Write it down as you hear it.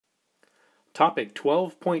Topic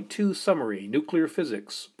 12.2 Summary, Nuclear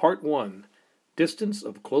Physics, Part 1, Distance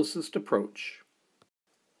of Closest Approach.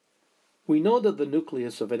 We know that the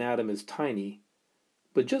nucleus of an atom is tiny,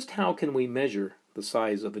 but just how can we measure the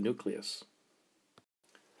size of a nucleus?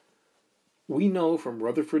 We know from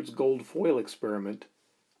Rutherford's gold foil experiment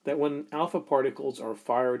that when alpha particles are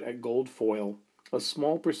fired at gold foil, a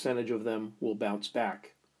small percentage of them will bounce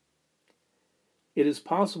back. It is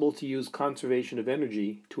possible to use conservation of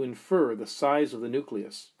energy to infer the size of the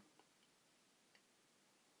nucleus.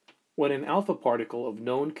 When an alpha particle of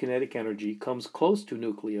known kinetic energy comes close to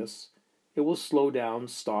nucleus, it will slow down,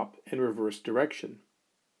 stop, and reverse direction.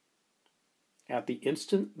 At the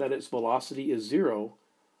instant that its velocity is zero,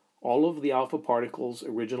 all of the alpha particle's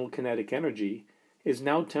original kinetic energy is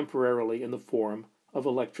now temporarily in the form of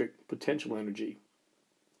electric potential energy.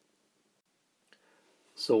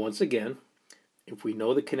 So once again, if we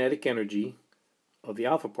know the kinetic energy of the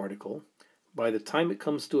alpha particle, by the time it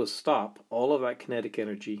comes to a stop, all of that kinetic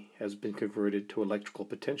energy has been converted to electrical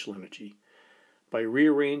potential energy. By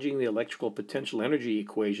rearranging the electrical potential energy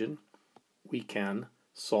equation, we can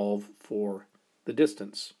solve for the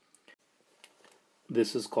distance.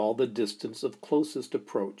 This is called the distance of closest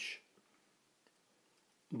approach.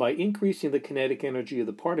 By increasing the kinetic energy of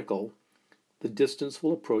the particle, the distance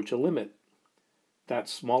will approach a limit. That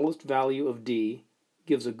smallest value of d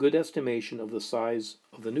gives a good estimation of the size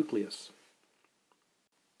of the nucleus.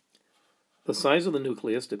 The size of the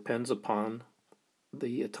nucleus depends upon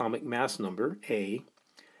the atomic mass number, A,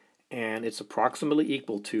 and it's approximately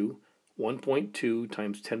equal to 1.2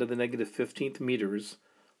 times 10 to the negative 15th meters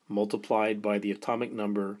multiplied by the atomic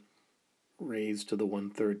number raised to the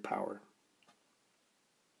 1/3 power.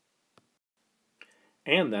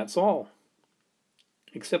 And that's all.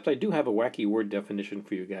 Except I do have a wacky word definition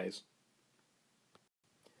for you guys.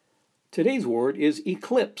 Today's word is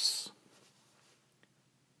eclipse.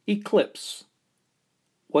 Eclipse.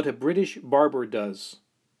 What a British barber does.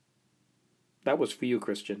 That was for you,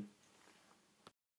 Christian.